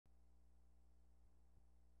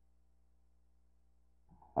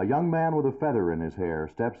A young man with a feather in his hair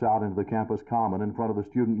steps out into the campus common in front of the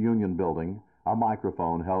Student Union building, a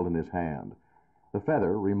microphone held in his hand. The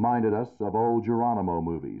feather reminded us of old Geronimo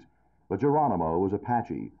movies, but Geronimo was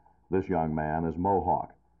Apache. This young man is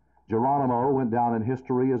Mohawk. Geronimo went down in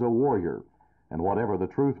history as a warrior, and whatever the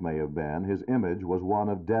truth may have been, his image was one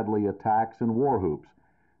of deadly attacks and war whoops.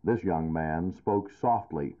 This young man spoke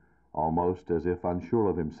softly, almost as if unsure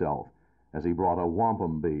of himself, as he brought a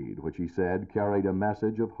wampum bead, which he said carried a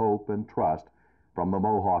message of hope and trust from the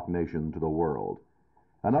Mohawk Nation to the world.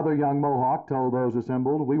 Another young Mohawk told those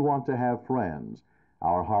assembled, "We want to have friends.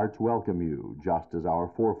 Our hearts welcome you, just as our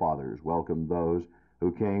forefathers welcomed those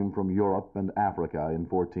who came from Europe and Africa in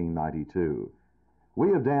 1492.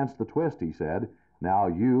 We have danced the twist," he said. "Now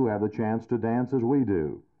you have the chance to dance as we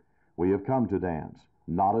do. We have come to dance,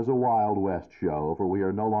 not as a Wild West show, for we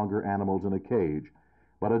are no longer animals in a cage,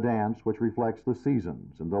 but a dance which reflects the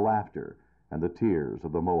seasons and the laughter and the tears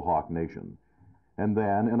of the Mohawk Nation." And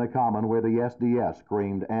then, in a common where the SDS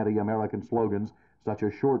screamed anti-American slogans such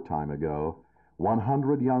a short time ago,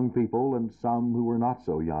 100 young people, and some who were not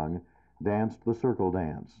so young, danced the circle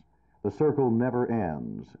dance. The circle never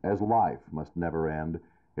ends, as life must never end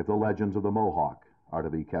if the legends of the Mohawk are to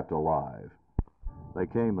be kept alive. They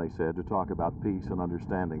came, they said, to talk about peace and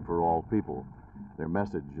understanding for all people. Their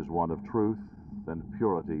message is one of truth and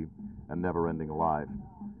purity and never-ending life.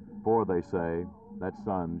 For, they say, that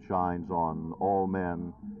sun shines on all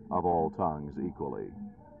men of all tongues equally.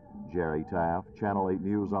 Jerry Taff, Channel 8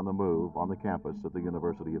 News on the Move, on the campus at the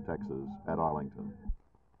University of Texas at Arlington.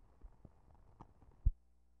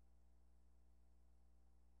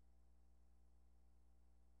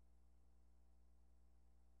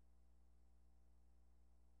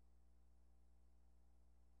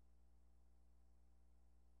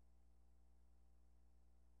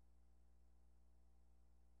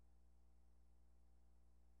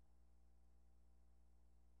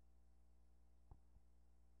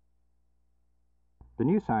 The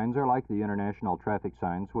new signs are like the international traffic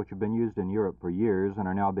signs which have been used in Europe for years and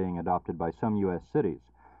are now being adopted by some U.S. cities.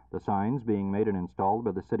 The signs being made and installed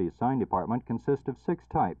by the city's sign department consist of 6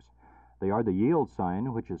 types. They are the yield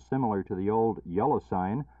sign, which is similar to the old yellow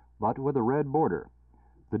sign, but with a red border.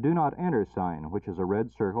 The do not enter sign, which is a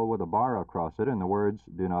red circle with a bar across it and the words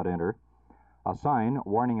do not enter. A sign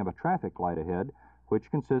warning of a traffic light ahead, which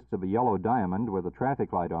consists of a yellow diamond with a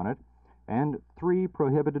traffic light on it, and 3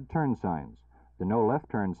 prohibited turn signs. The no left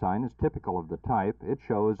turn sign is typical of the type. It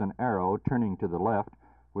shows an arrow turning to the left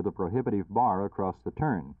with a prohibitive bar across the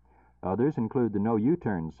turn. Others include the no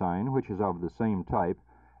U-turn sign, which is of the same type,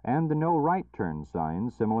 and the no right turn sign,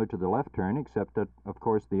 similar to the left turn, except that, of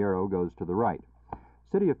course, the arrow goes to the right.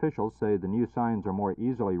 City officials say the new signs are more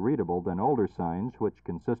easily readable than older signs, which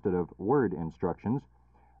consisted of word instructions.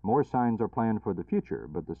 More signs are planned for the future,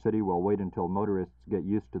 but the city will wait until motorists get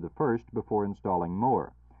used to the first before installing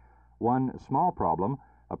more. One small problem,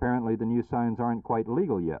 apparently the new signs aren't quite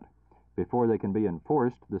legal yet. Before they can be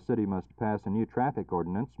enforced, the city must pass a new traffic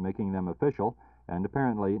ordinance making them official, and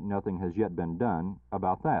apparently nothing has yet been done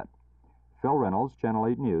about that. Phil Reynolds, Channel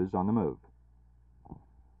 8 News, on the Move.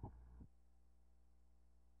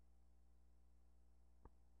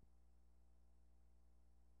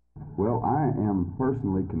 Well, I am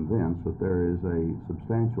personally convinced that there is a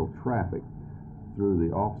substantial traffic through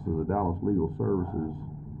the Office of the Dallas Legal Services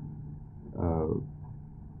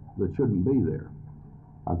that shouldn't be there.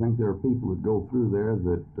 I think there are people that go through there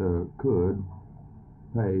that could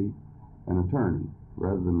pay an attorney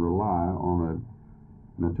rather than rely on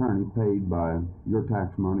an attorney paid by your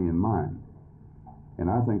tax money and mine. And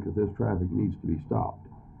I think that this traffic needs to be stopped.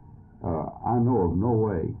 I know of no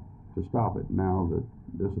way to stop it now that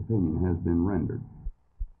this opinion has been rendered.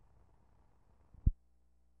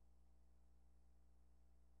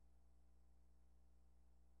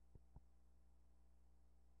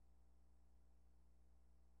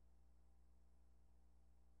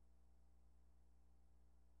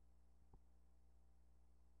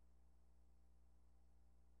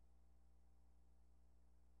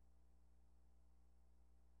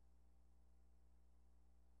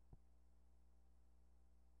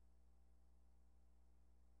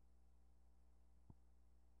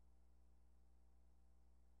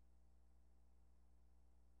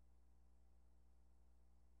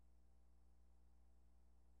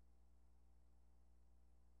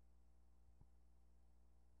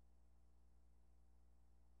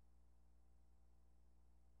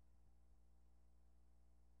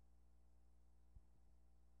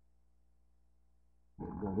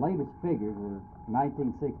 The latest figures of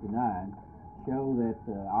 1969 show that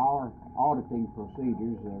our auditing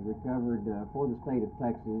procedures recovered for the state of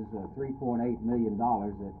Texas $3.8 million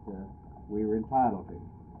that we were entitled to.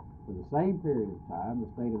 For the same period of time, the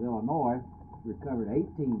state of Illinois recovered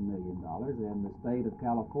 $18 million and the state of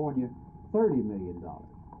California $30 million.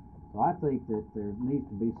 So I think that there needs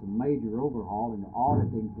to be some major overhaul in the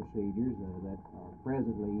auditing procedures that are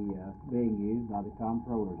presently being used by the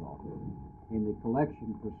Comptroller's Office, in the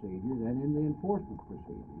collection procedures, and in the enforcement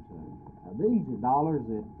procedures. These are dollars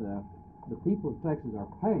that the people of Texas are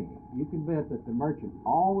paying. You can bet that the merchant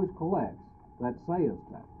always collects that sales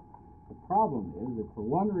tax. The problem is that for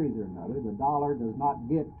one reason or another, the dollar does not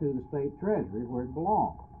get to the state treasury where it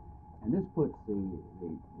belongs. And this puts the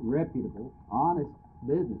reputable, honest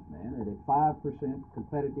businessman at a 5%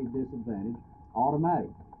 competitive disadvantage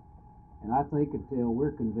automatically. And I think until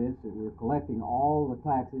we're convinced that we're collecting all the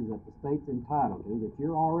taxes that the state's entitled to, that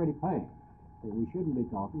you're already paying, that we shouldn't be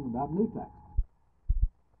talking about new taxes.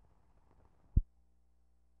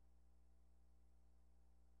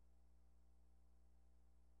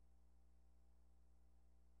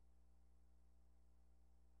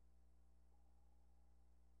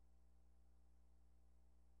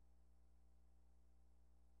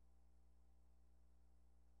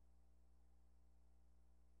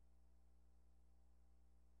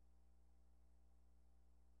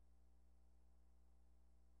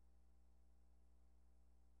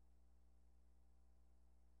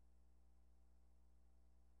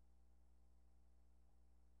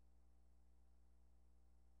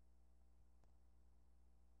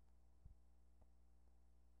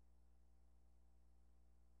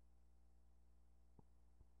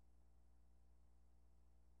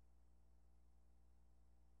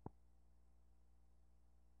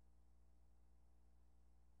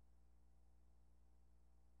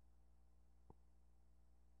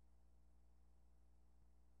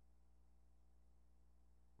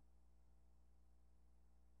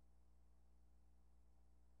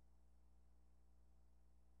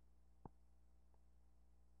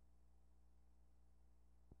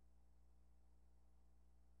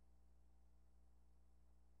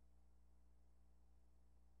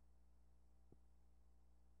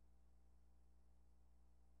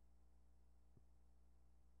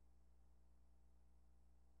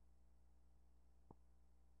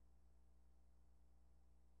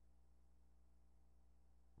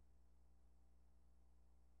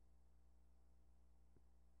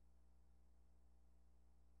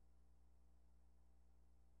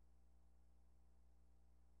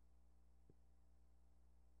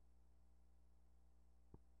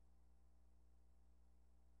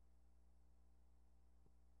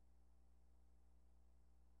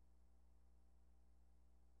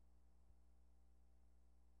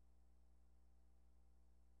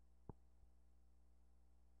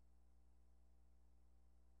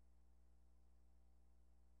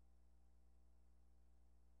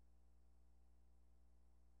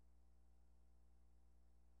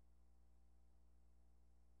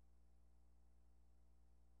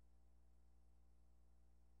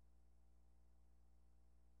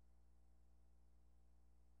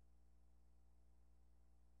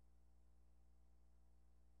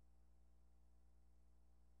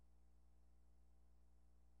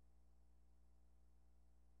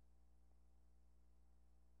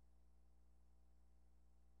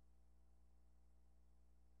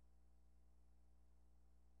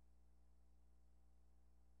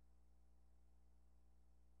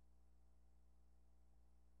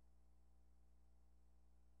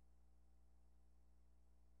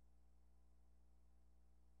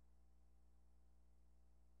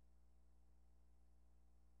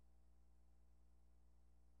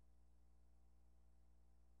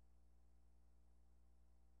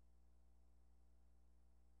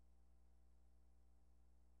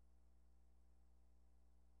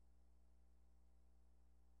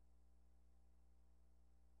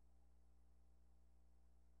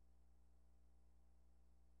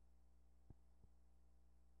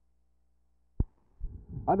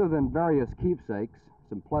 Other than various keepsakes,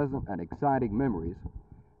 some pleasant and exciting memories,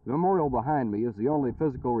 the memorial behind me is the only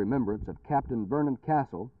physical remembrance of Captain Vernon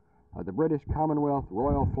Castle of the British Commonwealth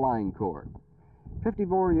Royal Flying Corps.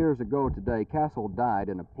 54 years ago today, Castle died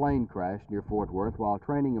in a plane crash near Fort Worth while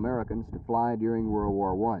training Americans to fly during World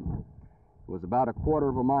War I. It was about a quarter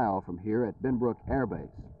of a mile from here at Benbrook Air Base,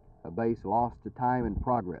 a base lost to time and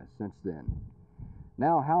progress since then.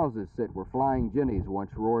 Now houses sit where flying jennies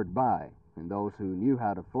once roared by, and those who knew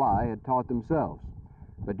how to fly had taught themselves.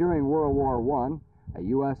 But during World War I, a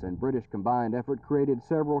U.S. and British combined effort created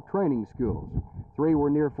several training schools. 3 were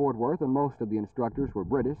near Fort Worth, and most of the instructors were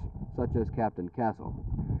British, such as Captain Castle.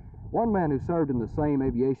 One man who served in the same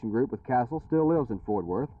aviation group with Castle still lives in Fort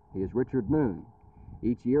Worth. He is Richard Noon.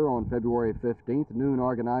 Each year on February 15th, Noon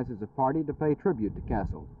organizes a party to pay tribute to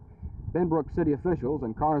Castle. Benbrook city officials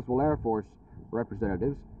and Carsville Air Force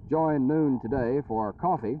representatives joined Noon today for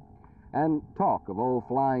coffee and talk of old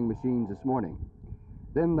flying machines this morning.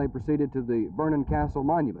 Then they proceeded to the Vernon Castle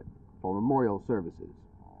Monument for memorial services.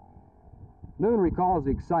 Noon recalls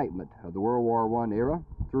the excitement of the World War I era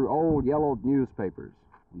through old yellowed newspapers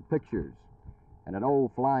and pictures and an old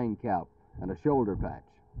flying cap and a shoulder patch.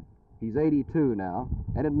 He's 82 now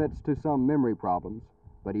and admits to some memory problems,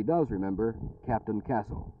 but he does remember Captain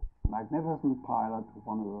Castle. Magnificent pilot,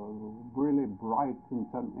 one of the really bright,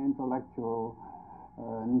 intellectual,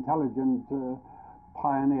 intelligent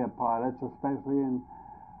pioneer pilots, especially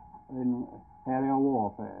in aerial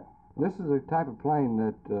warfare. This is the type of plane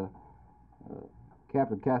that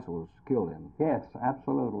Captain Castle was killed in. Yes,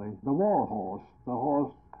 absolutely. The war horse, the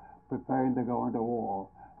horse preparing to go into war.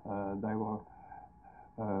 They were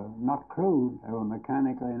not crude, they were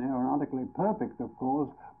mechanically and aeronautically perfect, of course,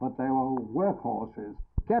 but they were workhorses.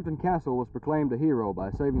 Captain Castle was proclaimed a hero by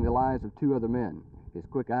saving the lives of 2 other men. His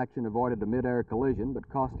quick action avoided a mid-air collision, but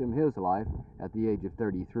cost him his life at the age of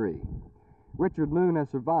 33. Richard Noon has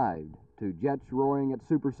survived to jets roaring at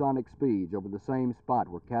supersonic speeds over the same spot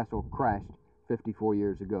where Castle crashed 54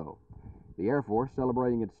 years ago. The Air Force,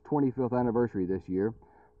 celebrating its 25th anniversary this year,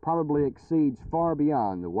 probably exceeds far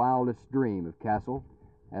beyond the wildest dream of Castle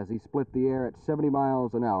as he split the air at 70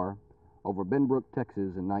 miles an hour over Benbrook,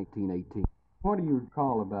 Texas in 1918. What do you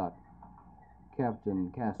recall about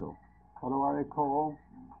Captain Castle? What do I recall?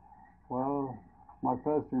 Well, my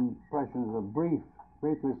first impression is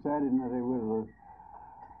briefly said in that he was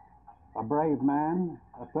a brave man,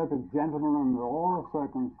 a perfect gentleman under all the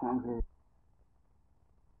circumstances.